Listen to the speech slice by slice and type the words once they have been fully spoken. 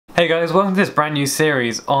Hey guys, welcome to this brand new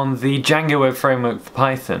series on the Django Web Framework for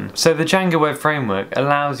Python. So the Django Web Framework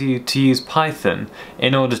allows you to use Python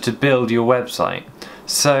in order to build your website.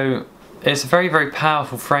 So it's a very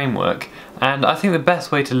powerful framework, and I think the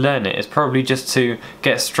best way to learn it is probably just to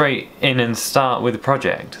get straight in and start with a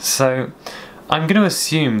project. So I'm going to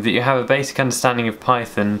assume that you have a basic understanding of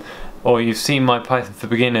Python, or you've seen my Python for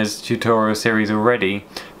Beginners tutorial series already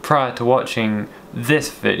prior to watching this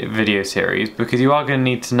video series, because you are going to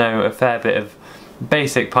need to know a fair bit of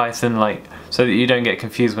basic Python, like so that you don't get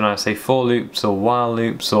confused when I say for loops or while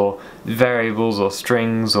loops or variables or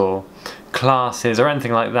strings or classes or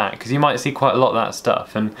anything like that, because you might see quite a lot of that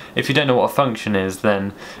stuff, and if you don't know what a function is,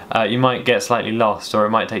 then you might get slightly lost, or it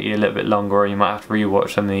might take you a little bit longer, or you might have to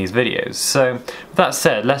rewatch some of these videos. So with that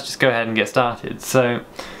said, let's just go ahead and get started. So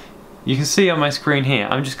you can see on my screen here,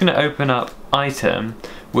 I'm just going to open up iTerm,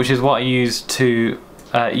 which is what I use to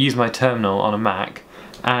use my terminal on a Mac,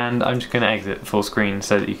 and I'm just going to exit full screen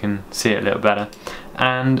so that you can see it a little better.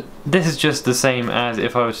 And this is just the same as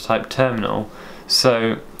if I were to type terminal.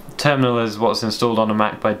 So terminal is what's installed on a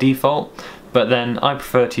Mac by default, but then I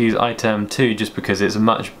prefer to use iTerm 2 just because it's a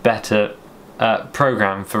much better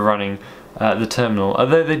program for running the terminal,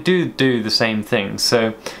 although they do the same thing.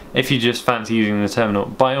 So if you just fancy using the terminal,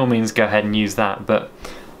 by all means go ahead and use that, but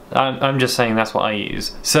I'm just saying that's what I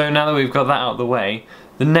use. So now that we've got that out of the way,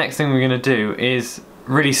 the next thing we're going to do is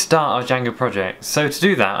really start our Django project. So to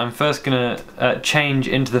do that, I'm first going to change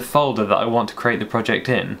into the folder that I want to create the project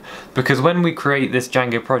in, because when we create this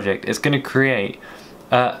Django project, it's going to create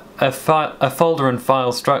a folder and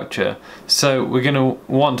file structure, so we're going to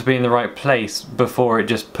want to be in the right place before it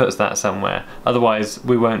just puts that somewhere. Otherwise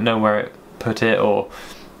we won't know where it put it, or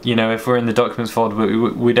you know, if we're in the documents folder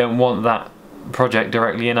but we don't want that project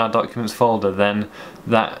directly in our documents folder, then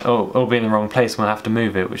that will be in the wrong place and we'll have to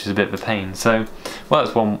move it, which is a bit of a pain. So well,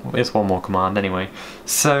 it's one more command anyway.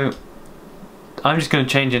 So I'm just going to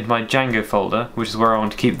change into my Django folder, which is where I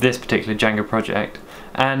want to keep this particular Django project.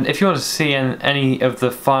 And if you want to see any of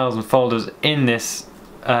the files and folders in this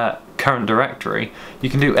current directory, you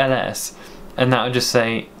can do ls, and that will just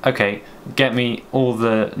say, okay, get me all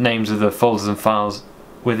the names of the folders and files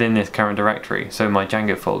within this current directory, so my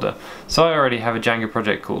Django folder. So I already have a Django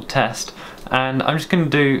project called test, and I'm just going to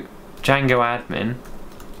do Django admin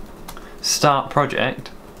start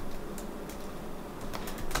project,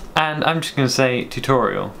 and I'm just going to say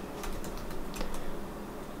tutorial.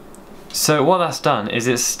 So what that's done is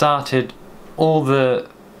it's given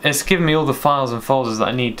me all the files and folders that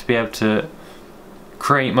I need to be able to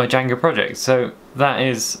create my Django project. So that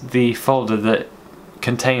is the folder that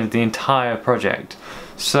contains the entire project.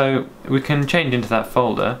 So we can change into that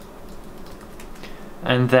folder,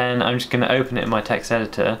 and then I'm just going to open it in my text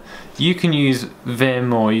editor. You can use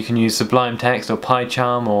Vim, or you can use Sublime Text or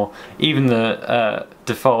PyCharm, or even the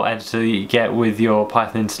default editor that you get with your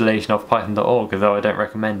Python installation off python.org, although I don't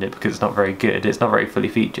recommend it because it's not very good, it's not very fully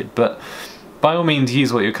featured, but by all means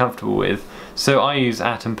use what you're comfortable with. So I use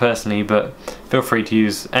Atom personally, but feel free to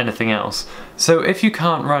use anything else. So if you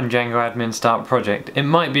can't run Django admin start project, it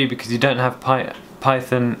might be because you don't have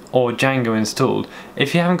Python or Django installed.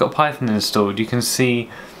 If you haven't got Python installed, you can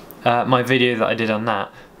see my video that I did on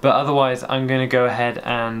that, but otherwise I'm going to go ahead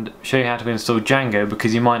and show you how to install Django,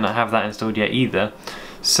 because you might not have that installed yet either.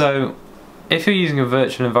 So if you're using a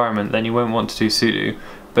virtual environment, then you won't want to do sudo,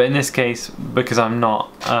 but in this case, because I'm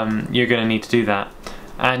not, you're going to need to do that.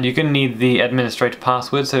 And you're going to need the administrator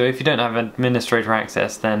password, so if you don't have administrator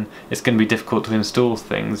access, then it's going to be difficult to install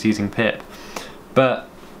things using pip. But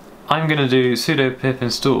I'm going to do sudo pip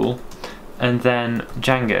install and then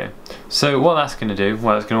Django. So what that's going to do,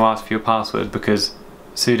 well, it's going to ask for your password, because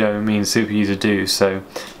sudo means superuser so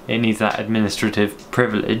it needs that administrative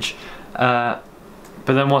privilege. But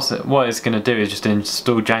then what it's going to do is just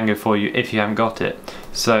install Django for you if you haven't got it.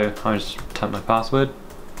 So I'll just type my password.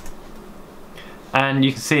 And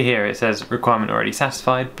you can see here it says requirement already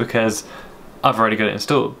satisfied, because I've already got it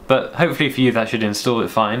installed, but hopefully for you that should install it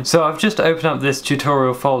fine. So I've just opened up this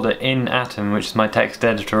tutorial folder in Atom, which is my text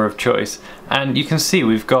editor of choice, and you can see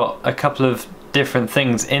we've got a couple of different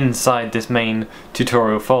things inside this main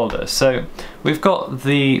tutorial folder. So we've got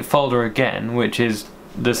the folder again, which is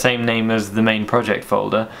the same name as the main project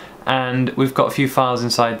folder, and we've got a few files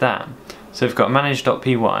inside that. So we've got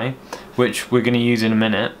manage.py, which we're going to use in a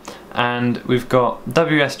minute, and we've got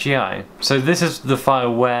WSGI. So this is the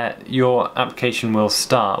file where your application will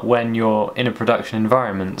start when you're in a production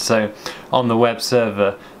environment. So on the web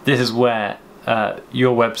server, this is where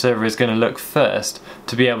your web server is going to look first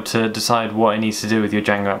to be able to decide what it needs to do with your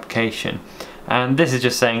Django application. And this is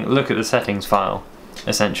just saying, look at the settings file,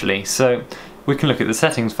 essentially. So we can look at the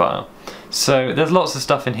settings file. So there's lots of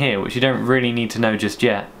stuff in here which you don't really need to know just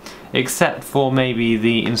yet, except for maybe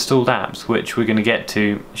the installed apps, which we're going to get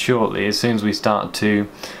to shortly. As soon as we start to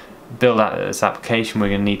build out this application, we're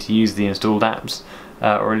going to need to use the installed apps,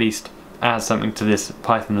 or at least add something to this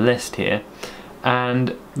Python list here.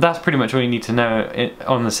 And that's pretty much all you need to know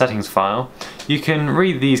on the settings file. You can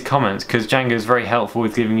read these comments because Django is very helpful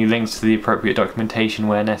with giving you links to the appropriate documentation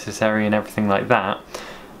where necessary and everything like that.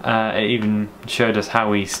 It even showed us how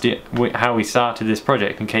we started this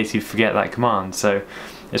project in case you forget that command, so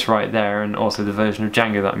it's right there, and also the version of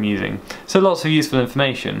Django that I'm using. So lots of useful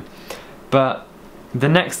information. But the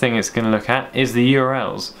next thing it's going to look at is the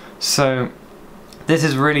URLs. So this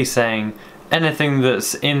is really saying anything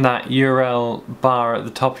that's in that URL bar at the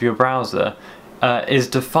top of your browser is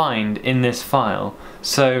defined in this file.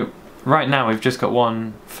 So right now we've just got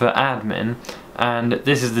one for admin, and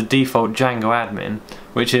this is the default Django admin,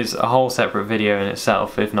 which is a whole separate video in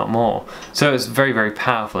itself, if not more. So it's very, very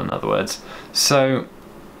powerful, in other words. So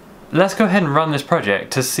let's go ahead and run this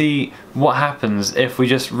project to see what happens if we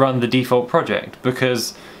just run the default project,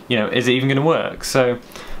 because, you know, is it even going to work? So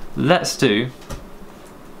let's do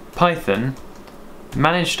Python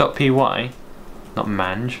manage.py, not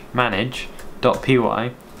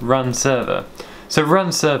manage.py, run server. So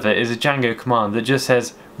run server is a Django command that just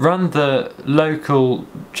says run the local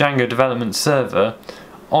Django development server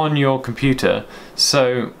on your computer,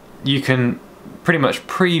 so you can pretty much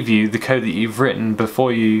preview the code that you've written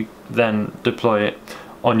before you then deploy it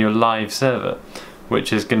on your live server,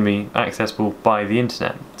 which is going to be accessible by the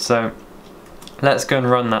internet. So let's go and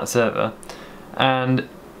run that server, and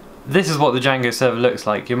this is what the Django server looks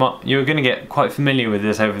like. You're going to get quite familiar with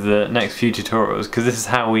this over the next few tutorials, because this is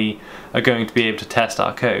how we are going to be able to test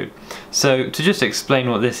our code. So to just explain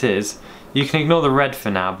what this is, you can ignore the red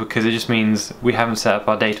for now because it just means we haven't set up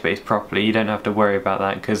our database properly. You don't have to worry about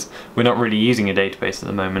that because we're not really using a database at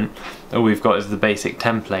the moment. All we've got is the basic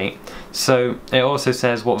template. So it also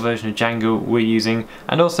says what version of Django we're using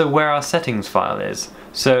and also where our settings file is.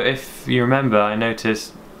 So if you remember, I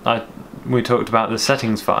noticed we talked about the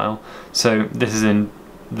settings file. So this is in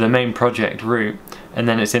the main project root, and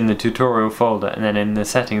then it's in the tutorial folder, and then in the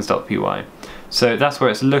settings.py. So that's where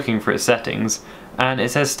it's looking for its settings, and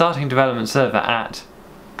it says starting development server at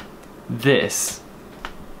this.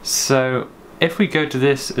 So if we go to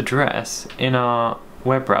this address in our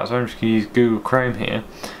web browser, I'm just going to use Google Chrome here,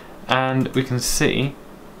 and we can see,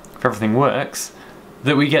 if everything works,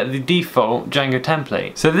 that we get the default Django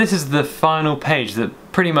template. So this is the final page that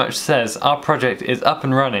pretty much says our project is up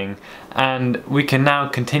and running, and we can now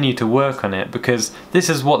continue to work on it because this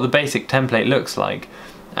is what the basic template looks like,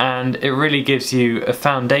 and it really gives you a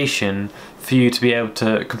foundation for you to be able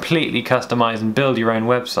to completely customize and build your own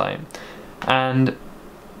website. And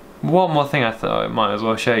one more thing I thought I might as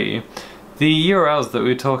well show you. The URLs that we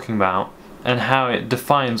were talking about and how it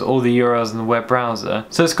defines all the URLs in the web browser.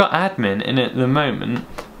 So it's got admin in it at the moment.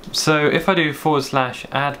 So if I do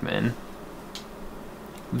 /admin,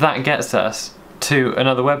 that gets us to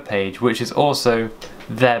another web page which is also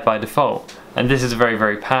there by default. And this is a very,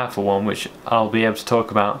 very powerful one which I'll be able to talk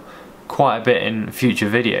about quite a bit in future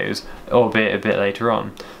videos, albeit a bit later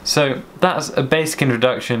on. So that's a basic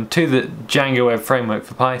introduction to the Django Web Framework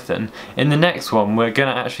for Python. In the next one we're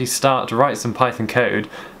going to actually start to write some Python code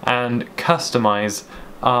and customize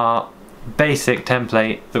our basic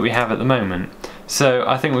template that we have at the moment. So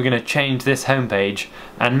I think we're going to change this homepage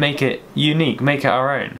and make it unique, make it our own.